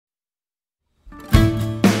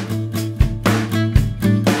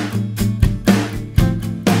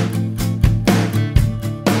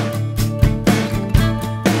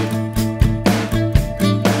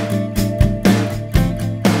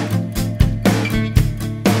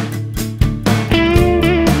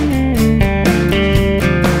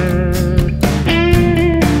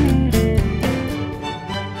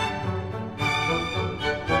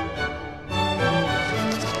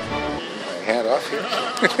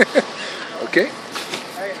Okay.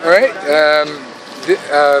 All right.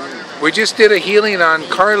 We just did a healing on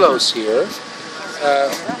Carlos here.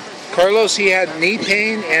 Carlos, he had knee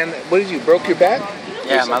pain and what did you, broke your back?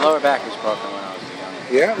 Yeah, my lower back was broken when I was young.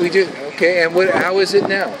 Yeah, we did. Okay, and how is it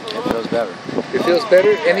now? It feels better. It feels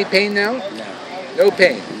better? Any pain now? No. No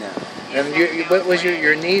pain? No. And what was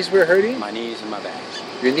your knees were hurting? My knees and my back.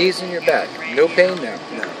 Your knees and your back. No pain now?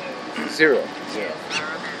 No. Zero. Zero.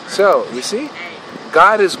 So, you see?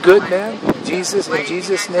 God is good, man. Jesus, in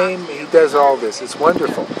Jesus' name, He does all this. It's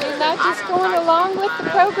wonderful. You're not just going along with the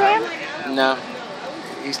program? No.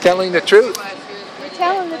 He's telling the truth. You're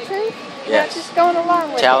telling the truth? You're Yes. not just going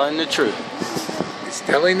along with Telling the truth. He's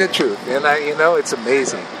telling the truth. And it's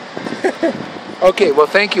amazing. Okay, well,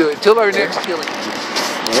 thank you. Until our next healing.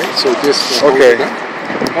 All right, so just... Okay.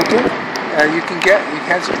 Okay. You can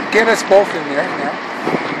get us both in there now.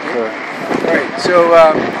 Sure. All right, so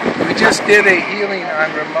we just did a healing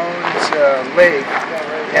on Ramon's leg,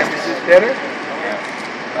 and is it better?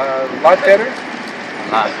 A lot better?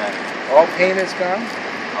 A lot better. All pain is gone?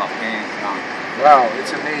 All pain is gone. Wow,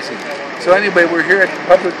 it's amazing. So anyway, we're here at the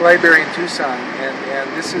Public Library in Tucson, and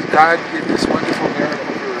this is God did this wonderful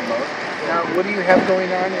miracle for Ramon. Now, what do you have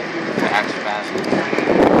going on? Back spasm.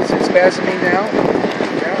 Is it spasming now?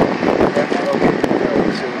 Yeah. Okay.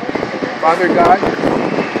 So, Father God,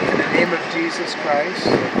 in the name of Jesus Christ,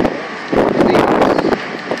 please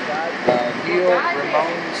heal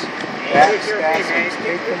Ramon's back spasms.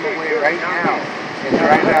 Take them away right now, and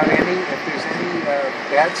drive out if there's any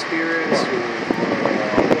bad spirits or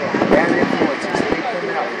bad influences. Take them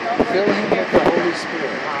out. Fill him with the Holy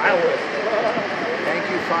Spirit. Thank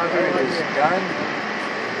you, Father. It is done,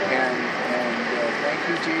 and thank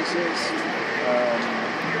you, Jesus.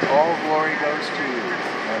 All glory goes to you.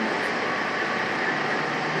 Amen.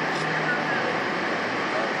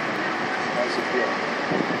 How's it feel?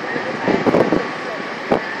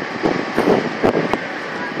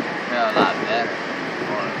 Feel a lot better.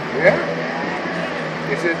 Yeah?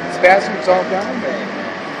 Is it spasms all gone? Okay.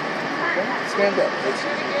 Stand up. No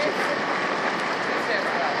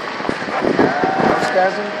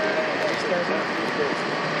spasm? No spasm?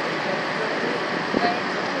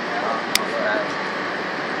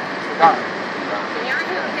 Gone.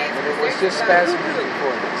 But it was just spasms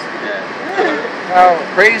before this. Yeah. Now,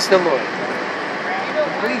 praise the Lord.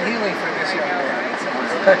 Complete healing for this young man.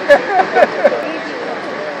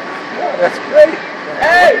 That's great.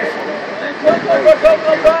 Hey!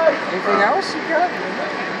 Anything else you got?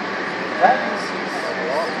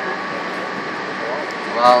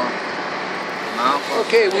 Well, no.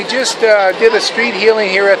 Okay, we just did a street healing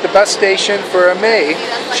here at the bus station for May.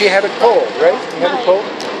 She had a cold, right? You had a cold?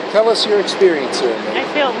 Tell us your experience here, May. I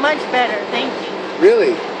feel much better, thank you.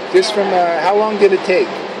 Really? Just from, how long did it take?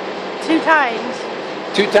 2 times.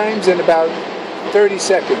 2 times in about 30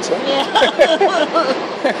 seconds, huh? Yeah.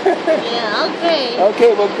 Yeah, okay.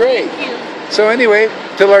 Okay, well, great. Thank you. So anyway,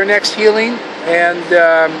 till our next healing, and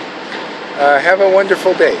have a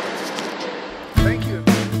wonderful day.